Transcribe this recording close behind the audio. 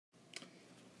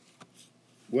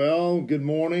Well, good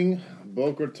morning,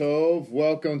 Boker Tov.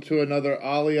 Welcome to another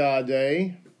Aliyah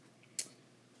day.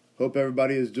 Hope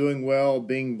everybody is doing well,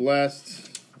 being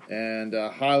blessed, and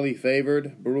highly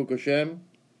favored. Baruch Hashem.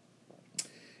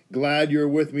 Glad you're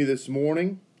with me this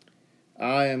morning.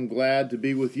 I am glad to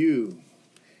be with you.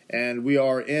 And we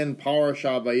are in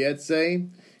Parashah Vayetze.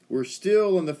 We're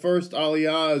still in the first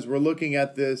Aliyah as we're looking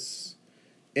at this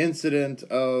incident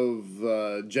of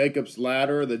Jacob's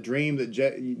ladder, the dream that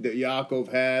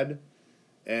Yaakov had,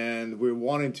 and we're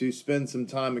wanting to spend some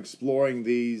time exploring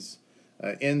these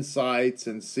insights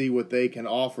and see what they can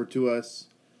offer to us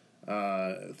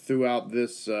throughout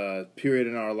this period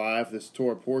in our life, this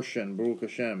Torah portion, Baruch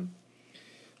Hashem.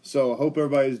 So I hope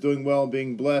everybody is doing well and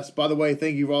being blessed. By the way,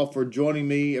 thank you all for joining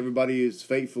me. Everybody is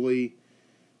faithfully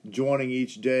joining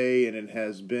each day, and it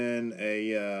has been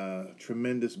a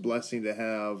tremendous blessing to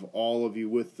have all of you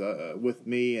with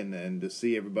me and to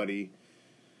see everybody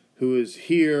who is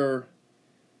here.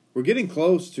 We're getting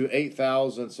close to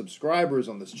 8,000 subscribers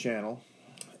on this channel,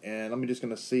 and I'm just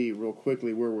going to see real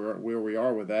quickly where we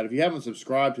are with that. If you haven't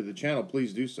subscribed to the channel,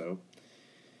 please do so.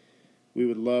 We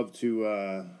would love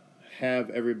to have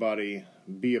everybody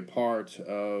be a part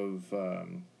of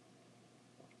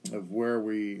where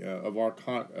we of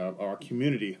our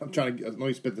community. I'm trying to let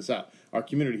me spit this out. Our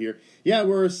community here. Yeah,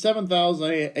 we're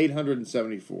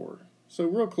 7,874. So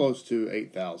real close to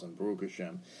 8,000. Baruch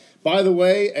Hashem. By the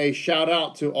way, a shout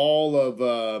out to all of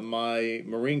my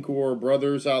Marine Corps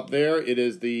brothers out there. It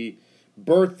is the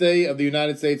birthday of the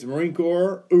United States Marine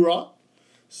Corps. Hoorah!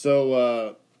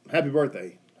 So happy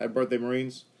birthday,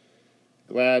 Marines.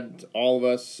 Glad all of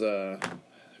us who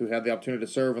had the opportunity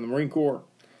to serve in the Marine Corps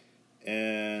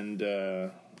and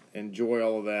enjoy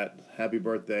all of that. Happy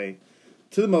birthday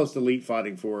to the most elite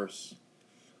fighting force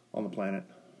on the planet,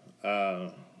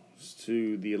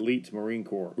 to the elite Marine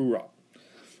Corps. Hoorah!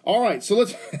 All right, so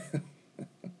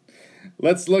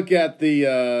let's look at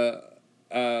the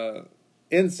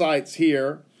insights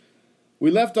here. We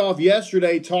left off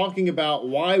yesterday talking about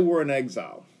why we're in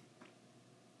exile.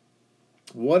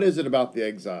 What is it about the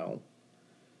exile?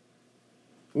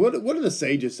 What do the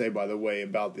sages say, by the way,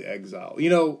 about the exile? You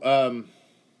know,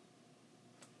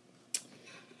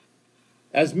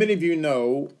 as many of you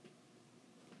know,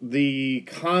 the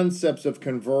concepts of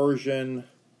conversion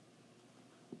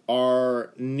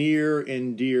are near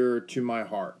and dear to my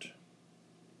heart.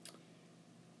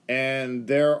 And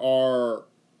there are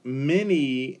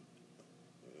many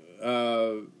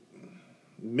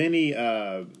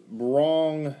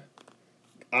wrong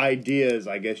ideas,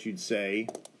 I guess you'd say,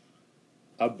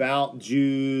 about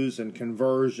Jews and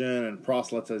conversion and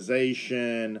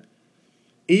proselytization,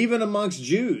 even amongst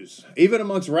Jews, even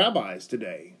amongst rabbis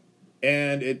today.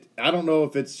 And I don't know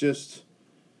if it's just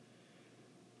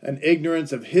an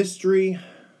ignorance of history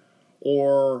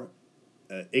or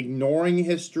ignoring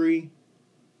history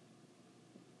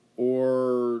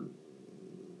or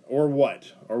what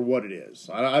it is.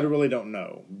 I really don't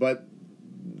know. But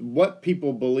what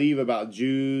people believe about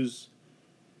Jews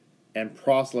and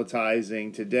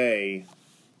proselytizing today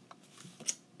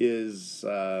is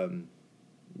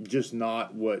just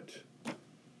not what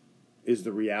is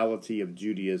the reality of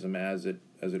Judaism as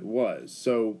it was.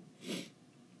 So,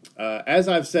 as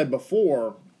I've said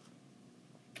before,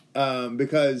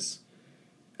 because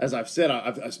as I've said,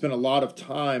 I've spent a lot of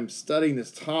time studying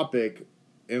this topic,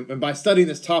 and by studying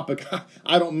this topic,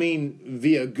 I don't mean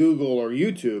via Google or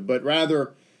YouTube, but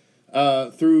rather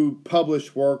through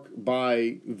published work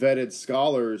by vetted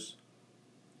scholars.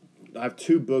 I have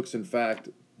two books, in fact,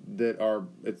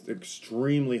 it's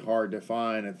extremely hard to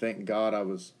find, and thank God I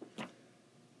was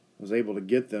able to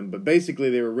get them. But basically,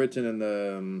 they were written in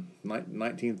the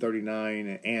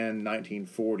 1939 and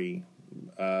 1940,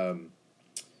 and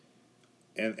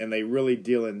they really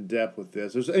deal in depth with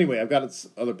this. Anyway, I've got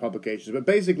other publications, but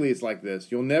basically, it's like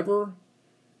this: you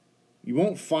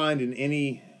won't find in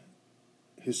any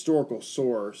historical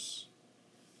source,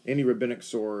 any rabbinic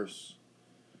source,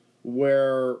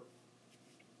 where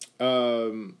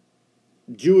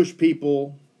Jewish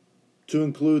people, to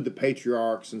include the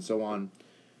patriarchs and so on,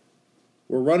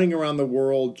 were running around the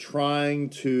world trying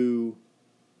to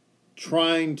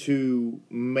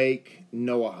make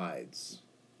Noahides.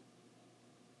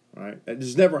 Right? It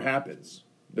just never happens.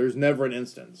 There's never an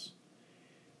instance.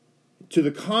 To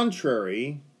the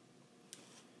contrary,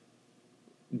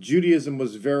 Judaism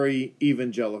was very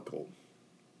evangelical.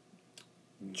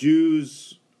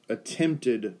 Jews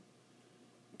attempted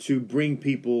to bring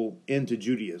people into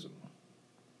Judaism,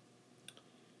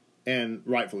 and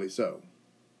rightfully so.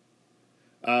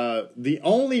 The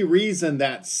only reason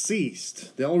that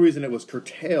ceased, the only reason it was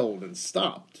curtailed and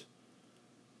stopped,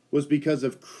 was because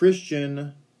of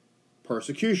Christian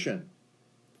persecution.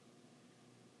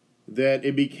 That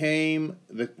it became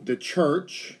the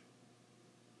church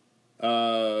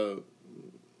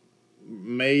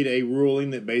made a ruling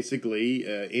that basically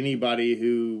anybody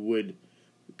who would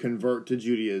convert to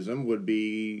Judaism would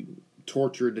be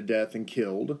tortured to death and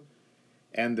killed,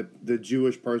 and the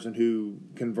Jewish person who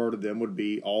converted them would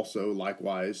be also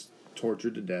likewise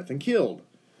tortured to death and killed.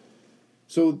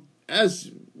 So,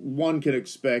 as one could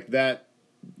expect, that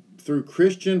through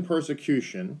Christian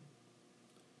persecution,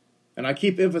 and I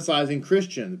keep emphasizing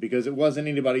Christians because it wasn't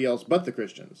anybody else but the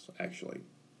Christians, actually.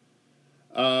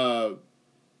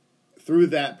 Through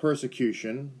that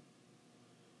persecution,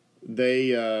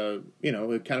 they,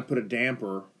 it kind of put a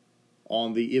damper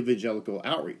on the evangelical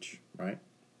outreach, right?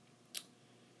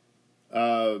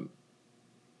 And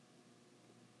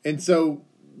so,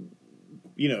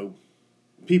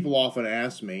 people often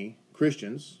ask me,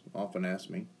 Christians often ask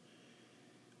me,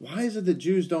 why is it that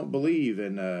Jews don't believe?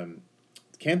 And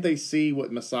can't they see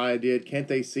what Messiah did? Can't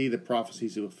they see the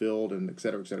prophecies fulfilled? And et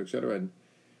cetera, et cetera, et cetera. And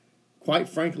quite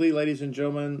frankly, ladies and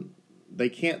gentlemen, they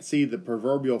can't see the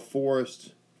proverbial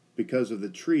forest because of the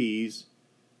trees,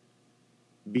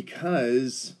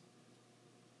 because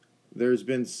there's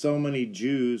been so many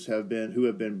Jews who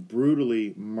have been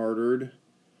brutally murdered,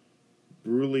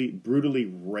 brutally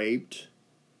raped,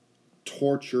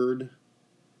 tortured,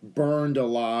 burned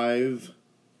alive,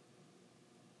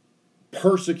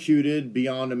 persecuted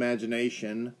beyond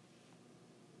imagination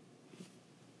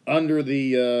under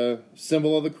the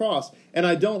symbol of the cross. And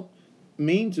I don't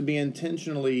mean to be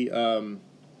intentionally, I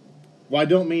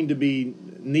don't mean to be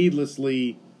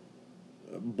needlessly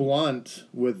blunt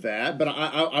with that, but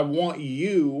I want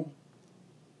you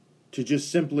to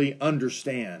just simply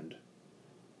understand.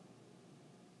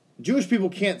 Jewish people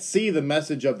can't see the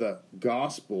message of the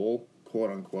gospel,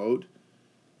 quote unquote,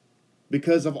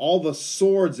 because of all the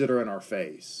swords that are in our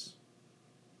face.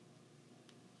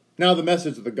 Now, the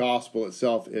message of the gospel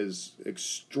itself is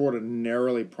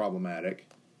extraordinarily problematic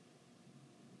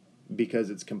because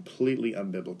it's completely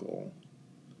unbiblical.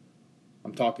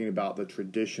 I'm talking about the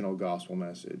traditional gospel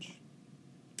message.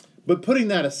 But putting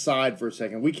that aside for a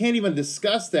second, we can't even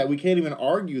discuss that. We can't even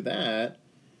argue that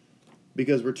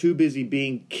because we're too busy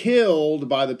being killed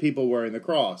by the people wearing the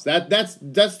cross. That's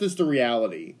just the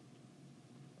reality.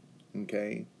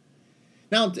 Okay?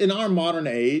 Now, in our modern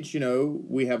age,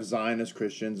 we have Zionist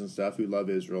Christians and stuff who love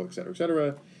Israel, et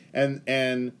cetera,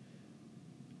 and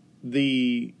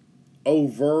the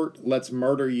overt "let's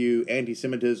murder you"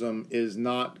 anti-Semitism is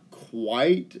not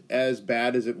quite as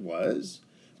bad as it was,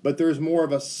 but there's more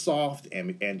of a soft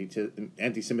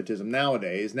anti-Semitism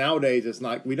nowadays. Nowadays, it's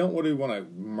not, we don't really want to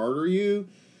murder you.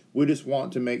 We just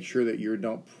want to make sure that you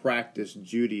don't practice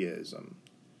Judaism.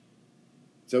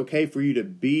 It's okay for you to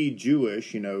be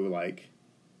Jewish,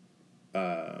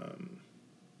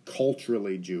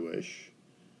 culturally Jewish,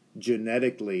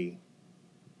 genetically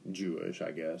Jewish,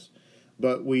 I guess.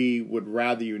 But we would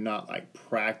rather you not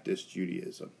practice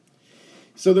Judaism.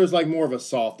 So there's more of a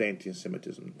soft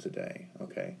anti-Semitism today,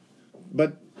 okay?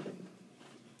 But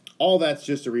all that's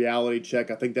just a reality check.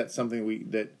 I think that's something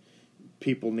that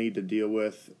people need to deal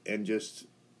with and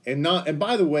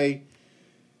by the way,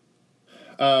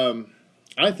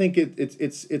 I think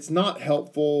it's not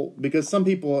helpful because some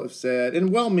people have said,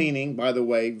 and well-meaning, by the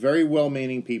way, very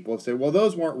well-meaning people have said, well,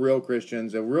 those weren't real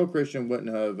Christians. A real Christian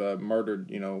wouldn't have murdered,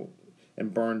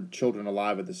 and burned children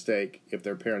alive at the stake if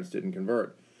their parents didn't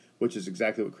convert, which is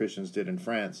exactly what Christians did in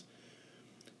France.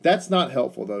 That's not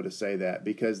helpful, though, to say that,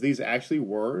 because these actually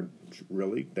were,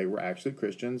 they were actually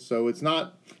Christians. So it's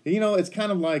not, it's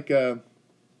kind of like, I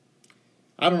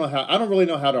don't really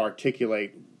know how to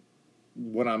articulate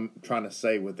what I'm trying to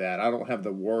say with that. I don't have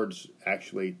the words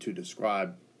actually to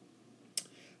describe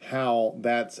how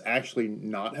that's actually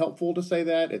not helpful to say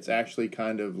that. It's actually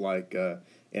kind of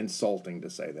insulting to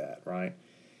say that, right?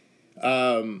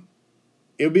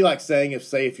 It would be like saying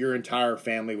if your entire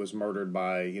family was murdered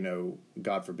by,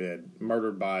 God forbid,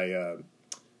 murdered by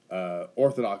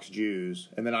Orthodox Jews,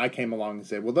 and then I came along and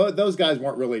said, well, those guys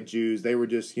weren't really Jews, they were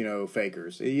just,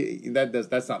 fakers.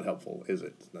 That's not helpful, is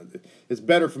it? It's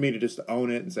better for me to just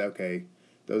own it and say, okay,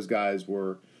 those guys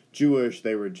were Jewish,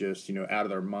 they were just, out of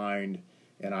their mind,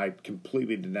 and I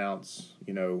completely denounce,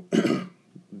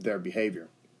 their behavior.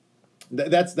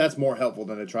 That's more helpful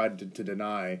than to try to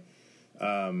deny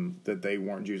that they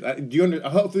weren't Jews.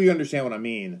 Hopefully you understand what I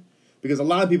mean, because a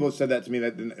lot of people have said that to me,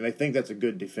 and they think that's a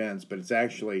good defense, but it's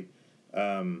actually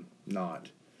not.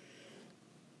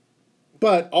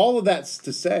 But all of that's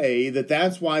to say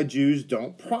that's why Jews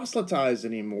don't proselytize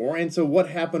anymore. And so what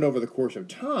happened over the course of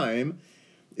time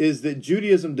is that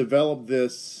Judaism developed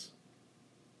this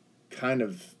kind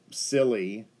of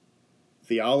silly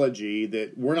theology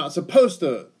that we're not supposed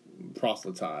to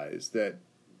proselytize, that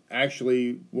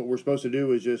actually what we're supposed to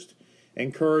do is just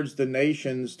encourage the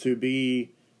nations to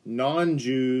be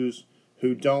non-Jews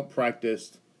who don't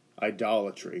practice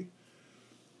idolatry.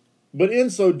 But in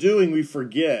so doing, we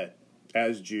forget,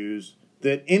 as Jews,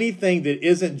 that anything that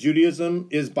isn't Judaism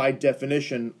is by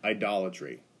definition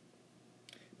idolatry.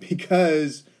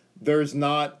 Because there's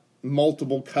not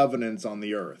multiple covenants on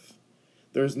the earth.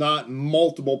 There's not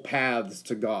multiple paths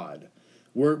to God.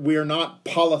 We are not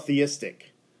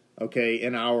polytheistic, okay,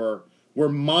 we're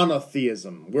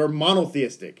monotheism. We're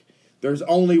monotheistic. There's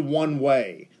only one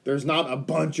way. There's not a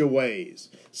bunch of ways.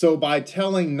 So by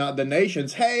telling the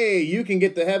nations, hey, you can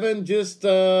get to heaven, just,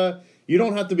 you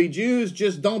don't have to be Jews,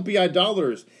 just don't be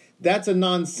idolaters. That's a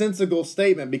nonsensical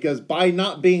statement, because by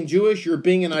not being Jewish, you're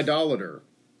being an idolater.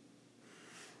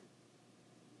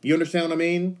 You understand what I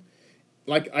mean?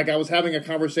 Like I was having a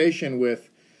conversation with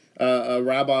a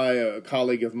rabbi, a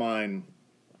colleague of mine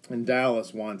in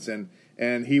Dallas once, and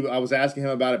I was asking him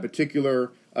about a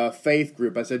particular faith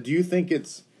group. I said, "Do you think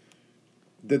it's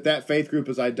that faith group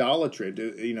is idolatry?"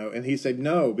 And he said,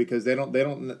 "No, because they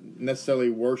don't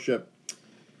necessarily worship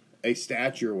a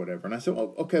statue or whatever." And I said,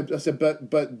 "Oh, okay." I said,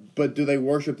 "But do they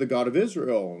worship the God of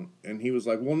Israel?" And he was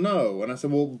like, "Well, no." And I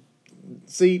said, "Well,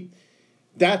 see,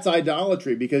 that's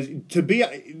idolatry, because you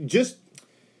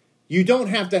don't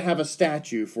have to have a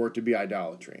statue for it to be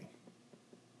idolatry.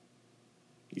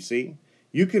 You see?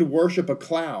 You could worship a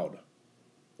cloud,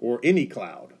 or any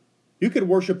cloud. You could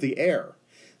worship the air.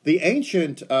 The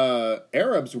ancient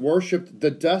Arabs worshipped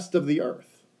the dust of the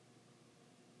earth.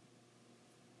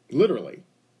 Literally.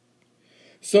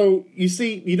 So, you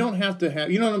see, you don't have to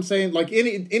have, you know what I'm saying? Like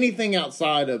anything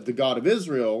outside of the God of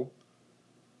Israel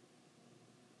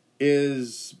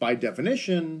is, by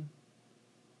definition,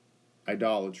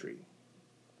 idolatry.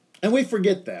 And we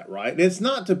forget that, right? It's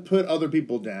not to put other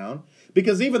people down,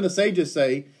 because even the sages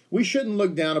say we shouldn't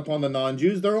look down upon the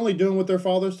non-Jews. They're only doing what their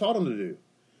fathers taught them to do.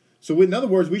 So in other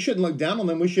words, we shouldn't look down on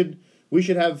them. We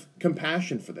should have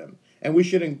compassion for them, and we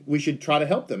should try to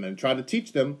help them and try to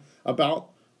teach them about,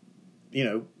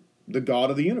 the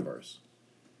God of the universe.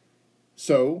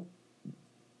 So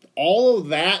all of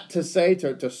that to say,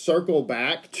 to circle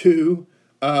back to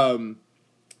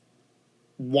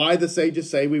why the sages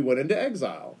say we went into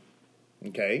exile.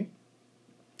 Okay?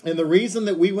 And the reason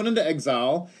that we went into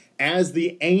exile, as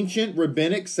the ancient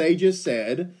rabbinic sages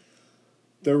said,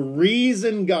 the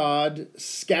reason God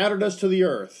scattered us to the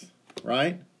earth,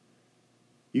 right?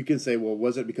 You can say, well,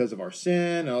 was it because of our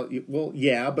sin? Well,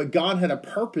 yeah, but God had a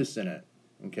purpose in it,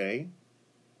 okay?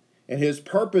 And his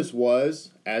purpose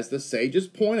was, as the sages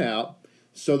point out,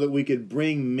 so that we could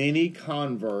bring many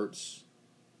converts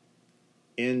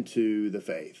into the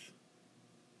faith.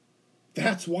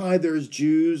 That's why there's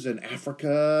Jews in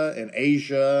Africa and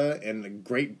Asia and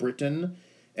Great Britain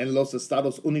and Los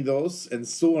Estados Unidos and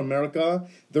South America.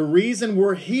 The reason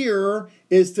we're here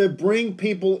is to bring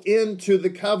people into the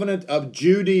covenant of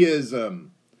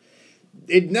Judaism.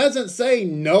 It doesn't say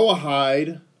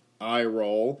Noahide, eye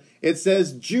roll. It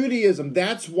says Judaism.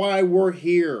 That's why we're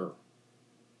here.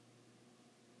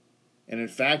 And in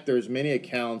fact, there's many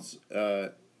accounts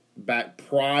back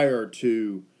prior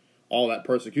to all that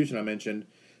persecution I mentioned,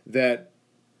 that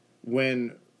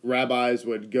when rabbis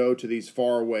would go to these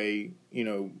faraway,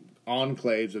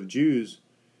 enclaves of Jews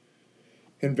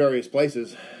in various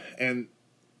places, and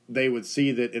they would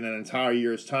see that in an entire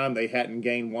year's time they hadn't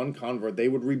gained one convert, they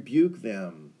would rebuke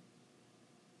them.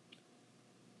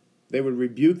 They would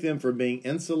rebuke them for being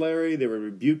insulary. They would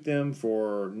rebuke them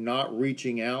for not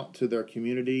reaching out to their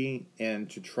community and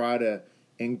to try to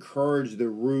encourage the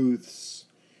Ruths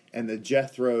and the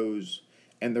Jethros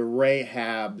and the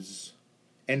Rahabs,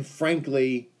 and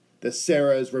frankly, the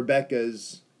Sarahs,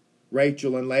 Rebeccas,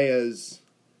 Rachel and Leahs,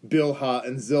 Bilhah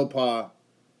and Zilpah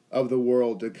of the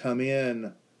world to come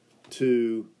in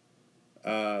to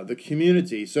the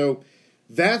community. So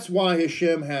that's why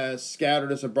Hashem has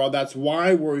scattered us abroad. That's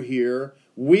why we're here.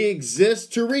 We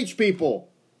exist to reach people.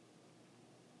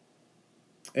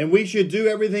 And we should do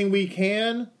everything we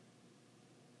can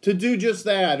to do just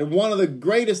that. And one of the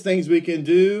greatest things we can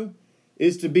do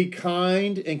is to be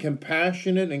kind and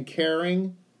compassionate and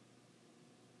caring.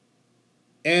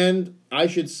 And I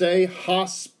should say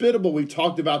hospitable. We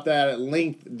talked about that at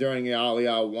length during the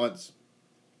Aliyah once.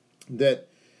 That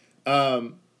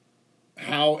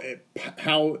how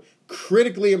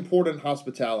critically important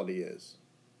hospitality is.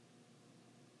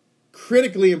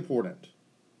 Critically important.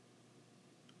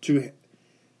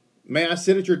 May I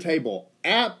sit at your table?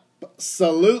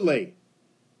 Absolutely.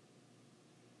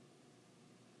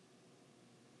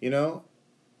 You know,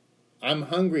 I'm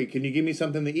hungry. Can you give me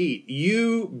something to eat?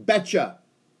 You betcha.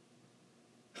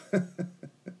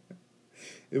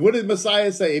 What did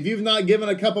Messiah say? If you've not given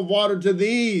a cup of water to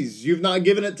these, you've not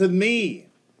given it to me.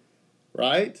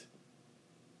 Right?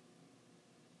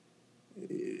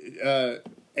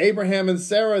 Abraham and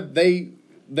Sarah,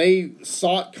 they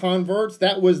sought converts.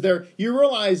 That was their... You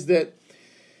realize that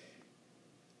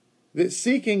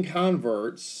seeking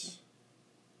converts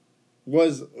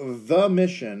was the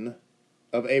mission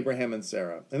of Abraham and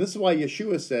Sarah. And this is why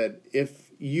Yeshua said,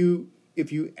 if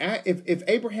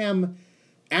Abraham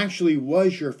actually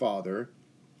was your father,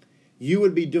 you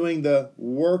would be doing the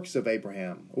works of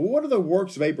Abraham. What are the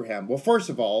works of Abraham? Well, first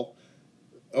of all,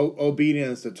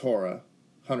 obedience to Torah,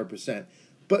 100%.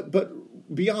 But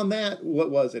beyond that, what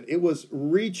was it? It was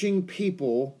reaching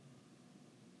people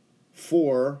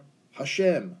for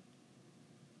Hashem.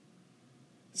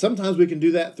 Sometimes we can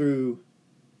do that through,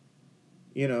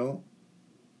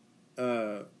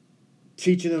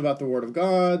 teaching them about the Word of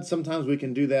God. Sometimes we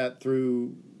can do that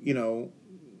through,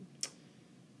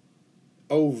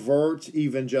 overt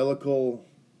evangelical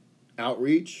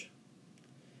outreach.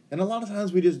 And a lot of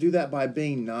times we just do that by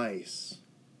being nice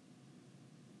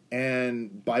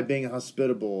and by being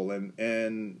hospitable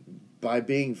and by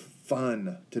being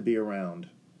fun to be around,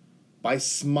 by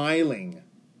smiling.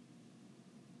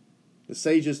 The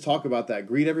sages talk about that.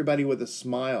 Greet everybody with a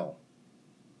smile.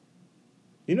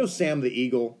 You know Sam the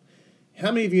Eagle?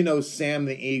 How many of you know Sam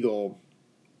the Eagle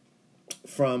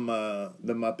from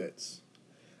the Muppets?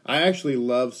 I actually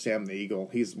love Sam the Eagle.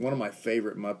 He's one of my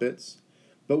favorite Muppets.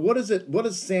 But what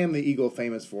is Sam the Eagle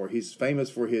famous for? He's famous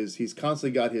for he's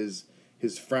constantly got his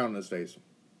frown on his face.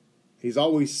 He's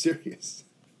always serious.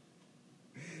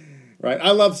 Right?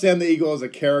 I love Sam the Eagle as a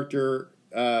character,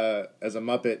 as a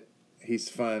Muppet. He's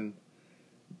fun.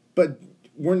 But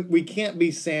we can't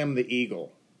be Sam the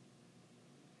Eagle.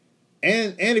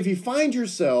 And if you find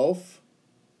yourself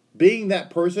being that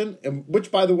person, and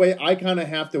which, by the way, I kind of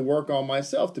have to work on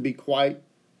myself, to be quite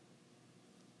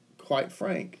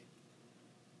frank.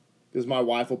 Because my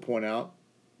wife will point out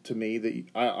to me that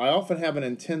I often have an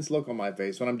intense look on my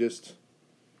face when I'm just...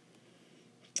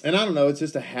 And I don't know, it's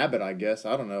just a habit, I guess.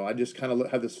 I don't know. I just kind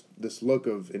of have this look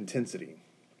of intensity.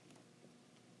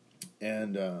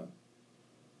 And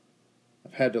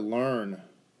I've had to learn,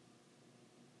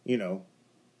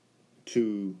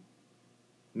 to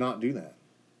not do that.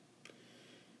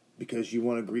 Because you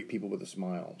want to greet people with a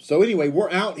smile. So anyway, we're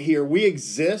out here. We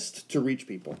exist to reach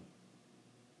people.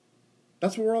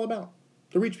 That's what we're all about.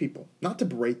 To reach people. Not to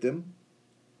berate them.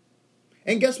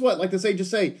 And guess what? Like the sages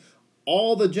say,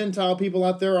 all the Gentile people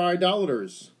out there are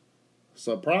idolaters.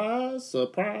 Surprise,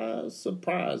 surprise,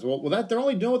 surprise. Well, that they're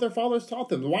only doing what their fathers taught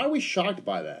them. Why are we shocked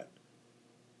by that?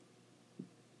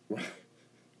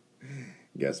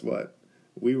 Guess what?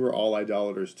 We were all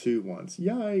idolaters too once.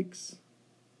 Yikes.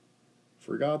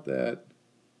 Forgot that.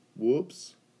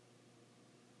 Whoops.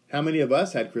 How many of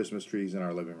us had Christmas trees in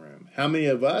our living room? How many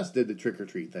of us did the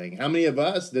trick-or-treat thing? How many of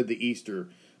us did the Easter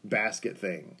basket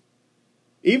thing?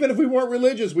 Even if we weren't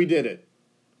religious, we did it.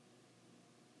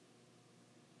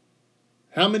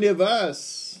 How many of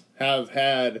us have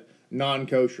had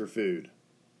non-kosher food?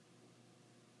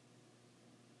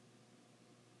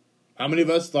 How many of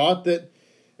us thought that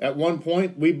at one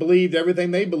point we believed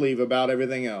everything they believe about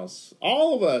everything else?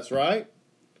 All of us, right?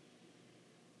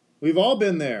 We've all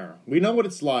been there. We know what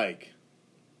it's like.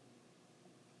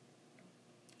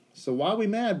 So why are we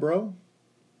mad, bro?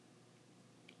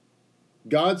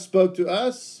 God spoke to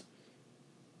us,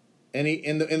 and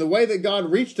in the way that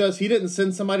God reached us, He didn't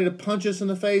send somebody to punch us in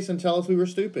the face and tell us we were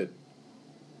stupid.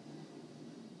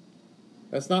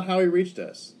 That's not how He reached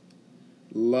us.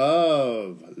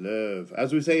 Love.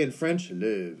 As we say in French,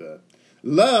 love.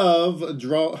 Love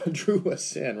drew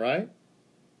us in, right?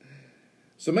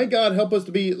 So may God help us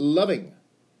to be loving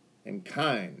and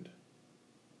kind.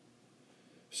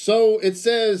 So it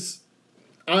says,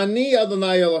 Ani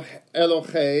Adonai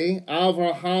Elohei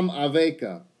Avraham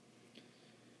Aveka.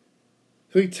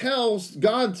 So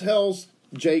God tells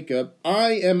Jacob,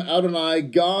 I am Adonai,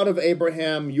 God of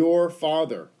Abraham, your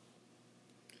father.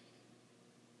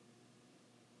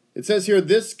 It says here,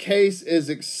 this case is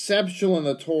exceptional in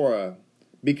the Torah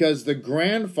because the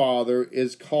grandfather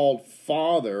is called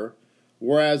father,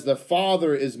 whereas the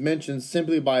father is mentioned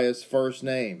simply by his first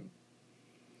name.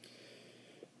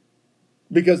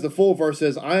 Because the full verse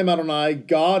says, I am Adonai,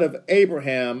 God of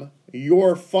Abraham,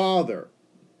 your father,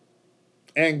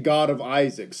 and God of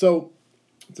Isaac. So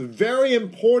it's a very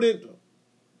important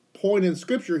point in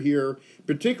Scripture here,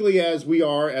 particularly as we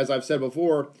are, as I've said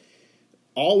before,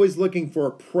 always looking for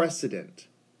a precedent,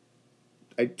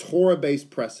 a Torah-based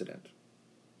precedent.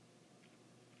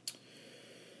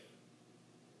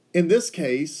 In this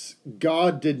case,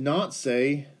 God did not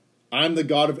say, I'm the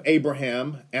God of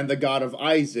Abraham and the God of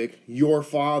Isaac, your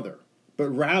father. But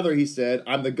rather he said,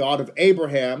 I'm the God of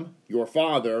Abraham, your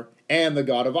father, and the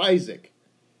God of Isaac.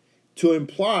 To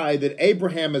imply that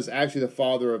Abraham is actually the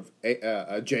father of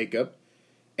Jacob,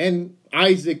 and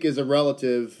Isaac is a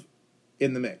relative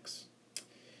in the mix.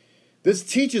 This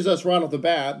teaches us right off the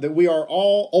bat that we are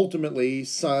all ultimately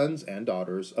sons and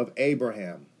daughters of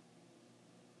Abraham.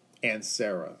 And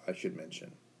Sarah, I should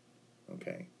mention.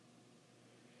 Okay.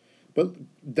 But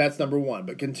that's number one.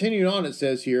 But continuing on, it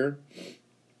says here,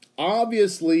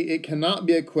 obviously it cannot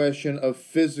be a question of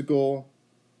physical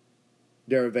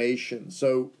derivation.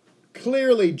 So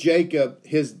clearly Jacob,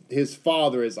 his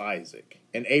father is Isaac,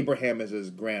 and Abraham is his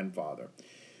grandfather.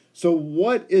 So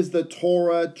what is the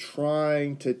Torah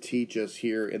trying to teach us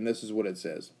here? And this is what it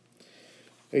says.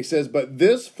 It says, but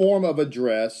this form of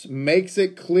address makes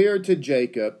it clear to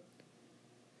Jacob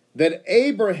that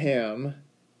Abraham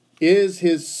is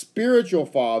his spiritual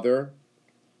father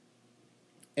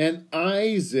and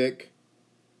Isaac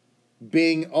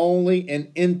being only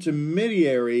an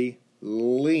intermediary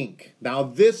link. Now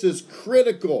this is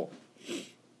critical.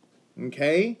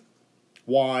 Okay?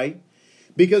 Why?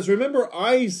 Because remember,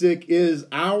 Isaac is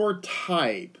our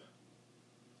type,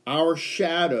 our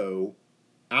shadow,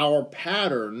 our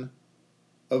pattern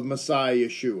of Messiah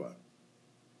Yeshua.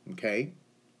 Okay?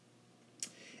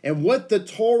 And what the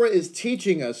Torah is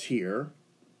teaching us here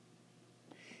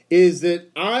is that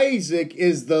Isaac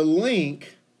is the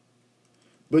link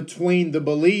between the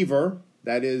believer,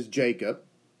 that is Jacob,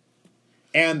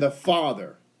 and the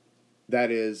father,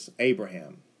 that is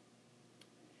Abraham.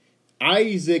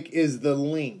 Isaac is the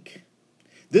link.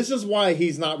 This is why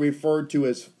he's not referred to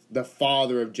as the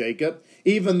father of Jacob,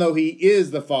 even though he is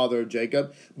the father of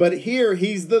Jacob. But here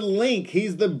he's the link,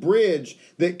 he's the bridge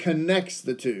that connects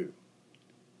the two.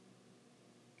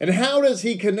 And how does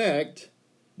he connect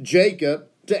Jacob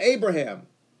to Abraham?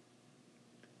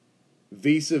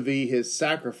 Vis-a-vis his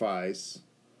sacrifice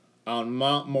on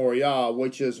Mount Moriah,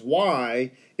 which is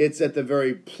why it's at the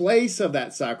very place of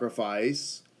that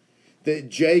sacrifice that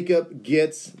Jacob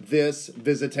gets this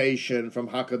visitation from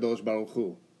HaKadosh Baruch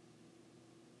Hu.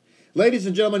 Ladies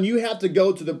and gentlemen, you have to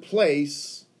go to the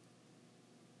place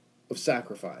of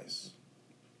sacrifice.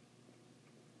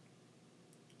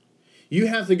 You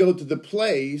have to go to the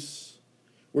place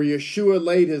where Yeshua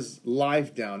laid his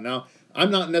life down. Now,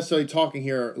 I'm not necessarily talking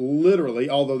here literally,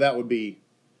 although that would be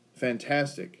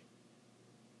fantastic.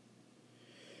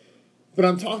 But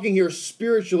I'm talking here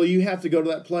spiritually. You have to go to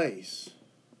that place.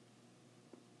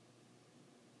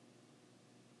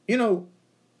 You know,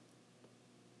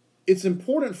 it's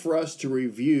important for us to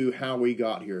review how we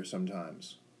got here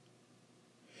sometimes.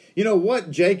 You know,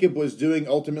 what Jacob was doing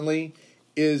ultimately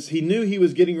is he knew he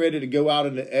was getting ready to go out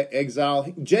into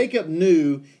exile. Jacob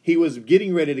knew he was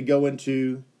getting ready to go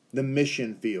into the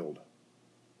mission field,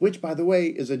 which, by the way,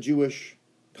 is a Jewish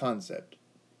concept,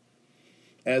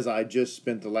 as I just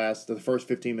spent the first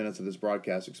 15 minutes of this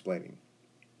broadcast explaining.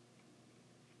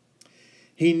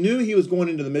 He knew he was going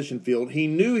into the mission field. He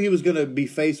knew he was going to be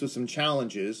faced with some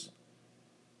challenges.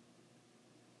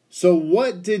 So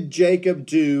what did Jacob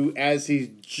do as he's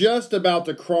just about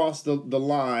to cross the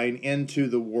line into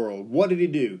the world? What did he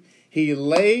do? He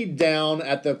laid down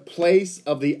at the place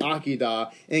of the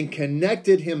Akedah and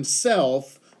connected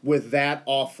himself with that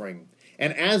offering.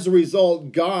 And as a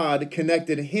result, God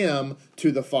connected him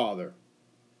to the Father.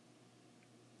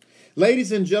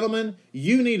 Ladies and gentlemen,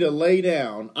 you need to lay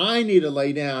down, I need to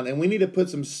lay down, and we need to put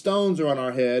some stones around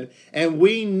our head, and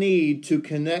we need to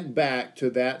connect back to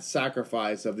that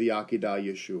sacrifice of the Akedah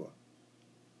Yeshua.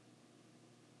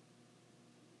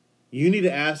 You need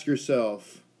to ask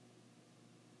yourself,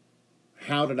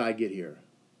 how did I get here?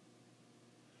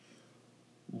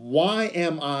 Why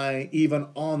am I even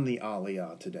on the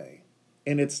Aliyah today?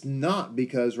 And it's not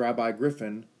because Rabbi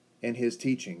Griffin and his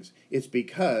teachings. It's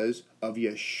because of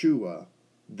Yeshua,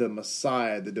 the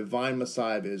Messiah, the divine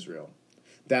Messiah of Israel.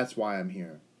 That's why I'm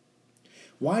here.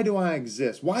 Why do I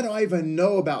exist? Why do I even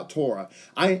know about Torah?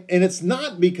 And it's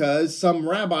not because some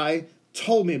rabbi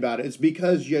told me about it. It's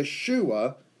because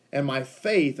Yeshua and my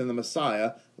faith in the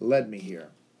Messiah led me here.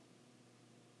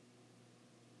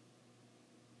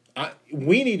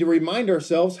 We need to remind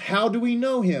ourselves, how do we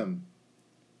know him?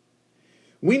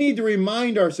 We need to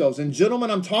remind ourselves, and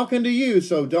gentlemen, I'm talking to you,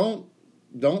 so don't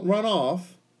run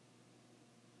off.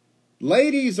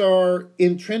 Ladies are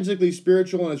intrinsically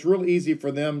spiritual, and it's real easy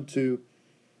for them to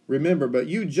remember. But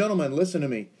you gentlemen, listen to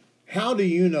me. How do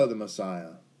you know the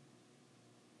Messiah?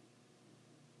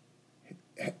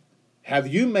 Have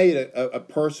you made a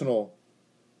personal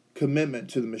commitment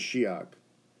to the Mashiach?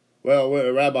 Well,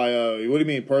 Rabbi, what do you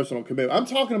mean personal commitment? I'm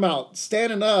talking about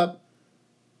standing up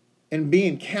and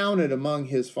being counted among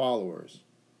his followers.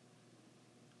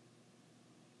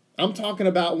 I'm talking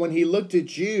about when he looked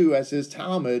at you as his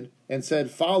Talmud and said,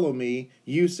 follow me,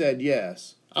 you said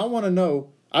yes. I want to know,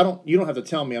 you don't have to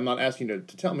tell me, I'm not asking you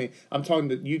to tell me, I'm talking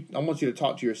to you, I want you to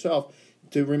talk to yourself,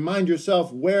 to remind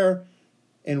yourself where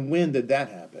and when did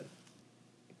that happen.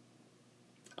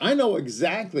 I know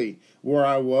exactly where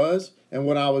I was and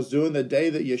what I was doing the day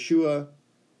that Yeshua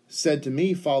said to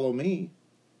me, follow me.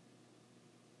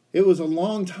 It was a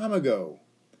long time ago.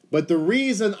 But the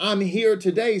reason I'm here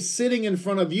today, sitting in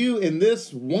front of you in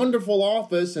this wonderful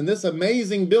office, in this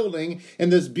amazing building,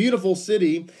 in this beautiful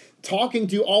city, talking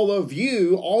to all of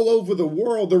you all over the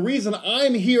world, the reason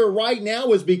I'm here right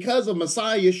now is because of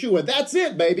Messiah Yeshua. That's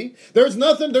it, baby. There's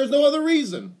no other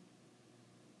reason.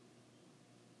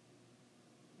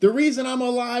 The reason I'm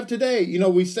alive today,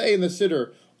 we say in the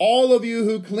Siddur, all of you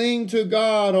who cling to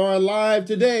God are alive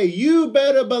today. You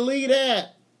better believe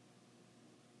that.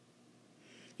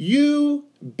 You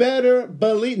better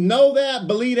know that,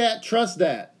 believe that, trust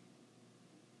that.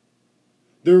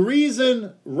 The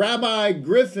reason Rabbi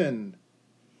Griffin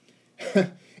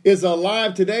is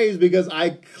alive today is because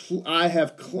I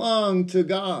have clung to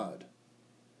God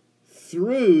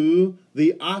through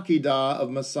the Akedah of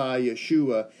Messiah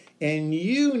Yeshua. And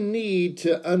you need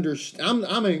to understand.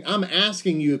 I'm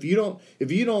asking you, if you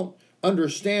don't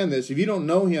understand this, if you don't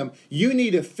know him, you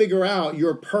need to figure out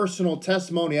your personal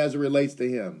testimony as it relates to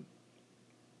him.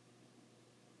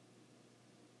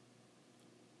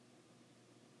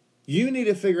 You need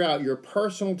to figure out your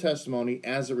personal testimony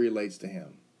as it relates to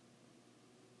him.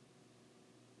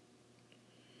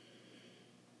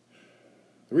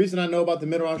 The reason I know about the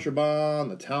Midrash Rabbah,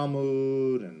 the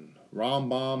Talmud, and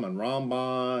Rambam and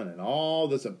Ramban and all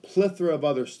this, a plethora of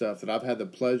other stuff that I've had the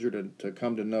pleasure to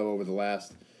come to know over the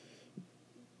last,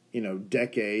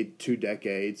 decade, 2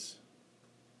 decades,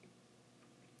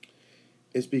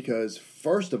 is because,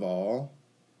 first of all,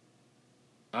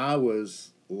 I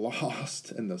was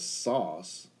lost in the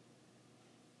sauce,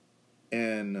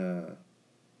 and,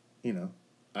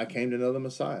 I came to know the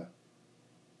Messiah.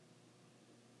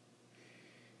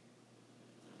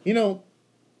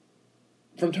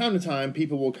 From time to time,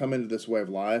 people will come into this way of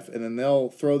life, and then they'll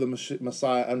throw the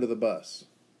Messiah under the bus.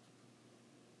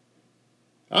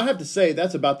 I have to say,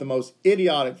 that's about the most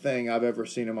idiotic thing I've ever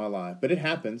seen in my life. But it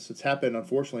happens. It's happened,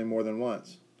 unfortunately, more than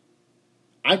once.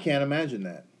 I can't imagine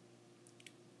that.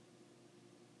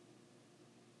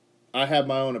 I have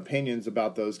my own opinions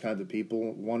about those kinds of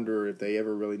people. Wonder if they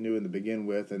ever really knew him to begin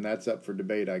with, and that's up for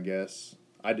debate, I guess.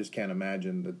 I just can't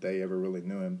imagine that they ever really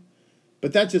knew him.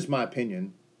 But that's just my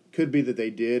opinion. Could be that they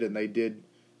did, and they did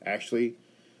actually.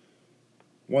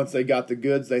 Once they got the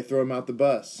goods, they throw them out the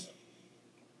bus.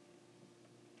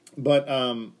 But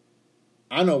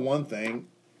I know one thing.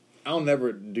 I'll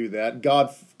never do that.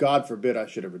 God forbid I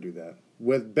should ever do that.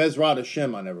 With Bezrat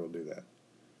Hashem, I never will do that.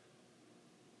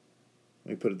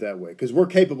 Let me put it that way. Because we're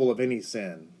capable of any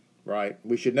sin, right?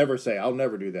 We should never say, I'll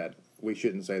never do that. We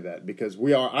shouldn't say that. Because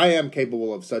I am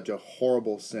capable of such a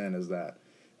horrible sin as that.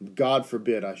 God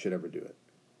forbid I should ever do it.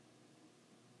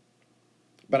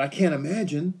 But I can't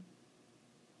imagine,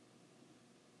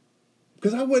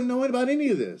 because I wouldn't know about any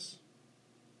of this.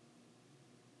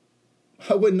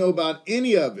 I wouldn't know about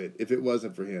any of it if it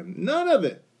wasn't for him. None of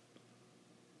it.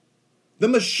 The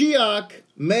Mashiach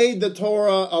made the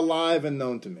Torah alive and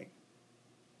known to me.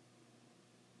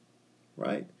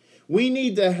 Right? We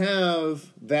need to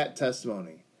have that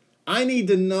testimony. I need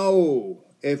to know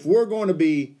if we're going to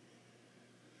be,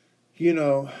 You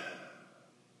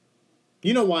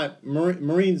know why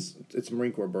Marines? It's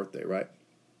Marine Corps birthday, right?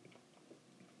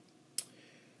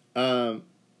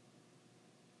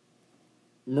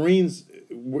 Marines,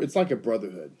 it's like a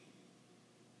brotherhood.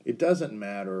 It doesn't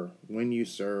matter when you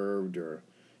served or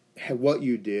what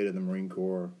you did in the Marine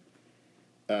Corps.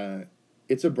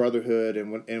 It's a brotherhood,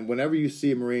 and whenever you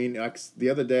see a Marine, like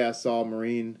the other day I saw a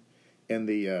Marine in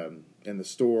the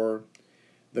store.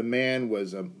 The man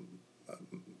was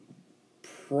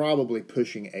probably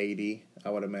pushing 80. I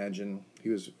would imagine. He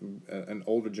was an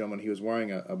older gentleman. He was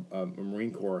wearing a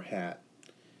Marine Corps hat.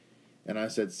 And I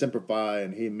said, Semper Fi,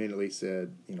 and he immediately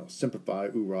said, Semper Fi,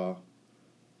 Ura.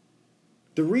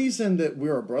 The reason that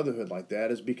we're a brotherhood like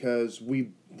that is because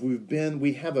we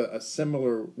have a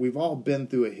similar, we've all been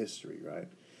through a history, right?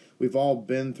 We've all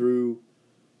been through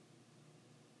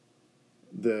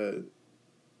the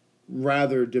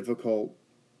rather difficult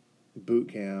boot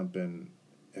camp and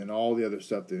all the other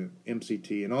stuff, the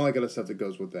MCT and all that kind of stuff that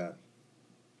goes with that.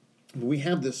 We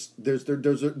have this, there's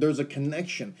a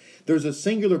connection. There's a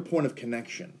singular point of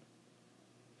connection.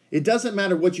 It doesn't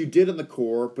matter what you did in the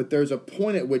core, but there's a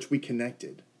point at which we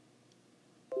connected.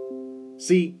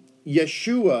 See,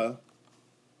 Yeshua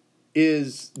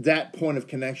is that point of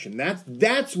connection.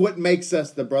 That's what makes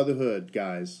us the brotherhood,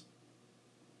 guys.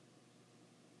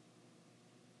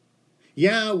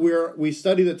 Yeah, we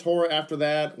study the Torah after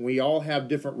that. We all have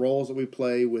different roles that we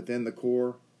play within the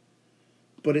core.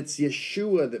 But it's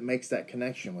Yeshua that makes that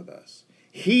connection with us.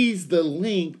 He's the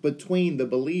link between the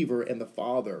believer and the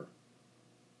Father.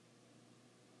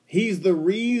 He's the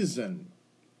reason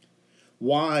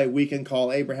why we can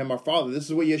call Abraham our father. This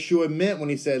is what Yeshua meant when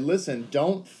he said, listen,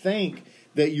 don't think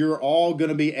that you're all going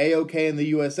to be A-OK in the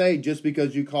USA just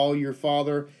because you call your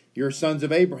father your sons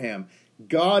of Abraham.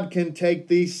 God can take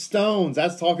these stones,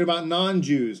 that's talking about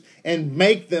non-Jews, and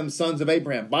make them sons of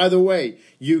Abraham. By the way,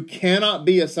 you cannot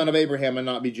be a son of Abraham and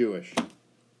not be Jewish.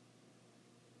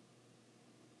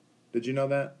 Did you know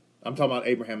that? I'm talking about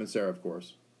Abraham and Sarah, of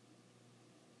course.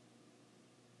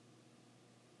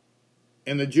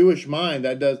 In the Jewish mind,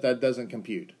 that doesn't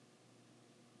compute.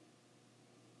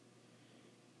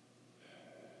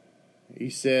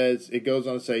 He says, it goes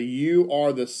on to say, you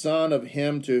are the son of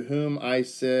him to whom I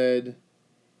said,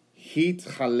 Hit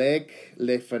chalek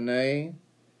lefanei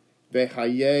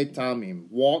vehaye tamim.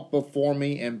 Walk before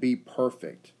me and be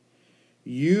perfect.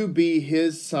 You be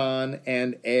his son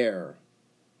and heir.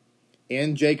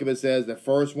 In Jacob it says, the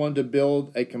first one to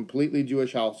build a completely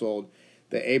Jewish household,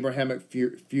 the Abrahamic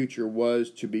future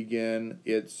was to begin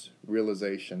its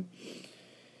realization.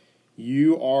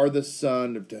 You are the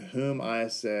son to whom I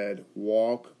said,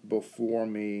 walk before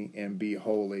me and be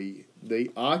holy. The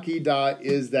Akedah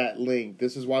is that link.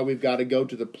 This is why we've got to go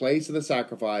to the place of the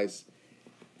sacrifice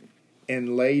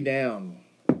and lay down.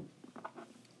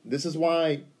 This is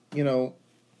why,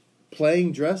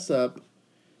 playing dress up,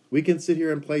 we can sit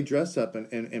here and play dress up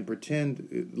and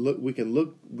pretend we can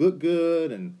look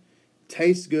good and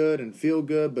taste good and feel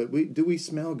good, but do we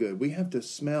smell good? We have to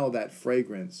smell that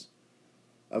fragrance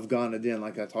of Gan Eden,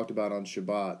 like I talked about on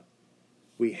Shabbat.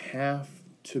 We have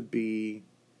to be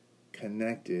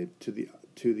connected to the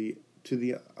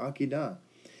Akedah.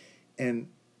 And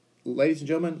ladies and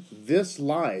gentlemen, this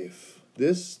life,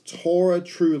 this Torah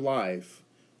true life,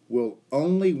 will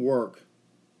only work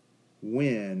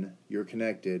when you're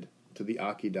connected to the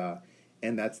Akedah.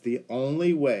 And that's the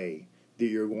only way that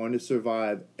you're going to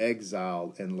survive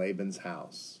exile in Laban's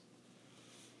house.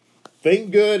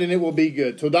 Think good and it will be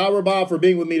good. Todah Rabbah for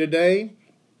being with me today.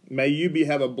 May you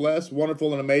have a blessed,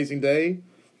 wonderful, and amazing day.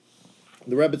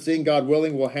 The Rebbetzin, God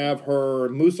willing, will have her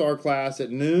Musar class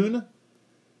at noon.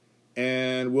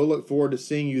 And we'll look forward to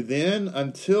seeing you then.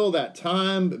 Until that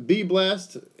time, be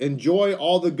blessed. Enjoy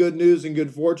all the good news and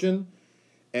good fortune.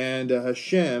 And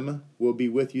Hashem will be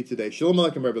with you today. Shalom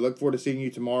Aleichem, Rebbe. Look forward to seeing you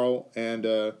tomorrow. And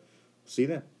see you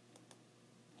then.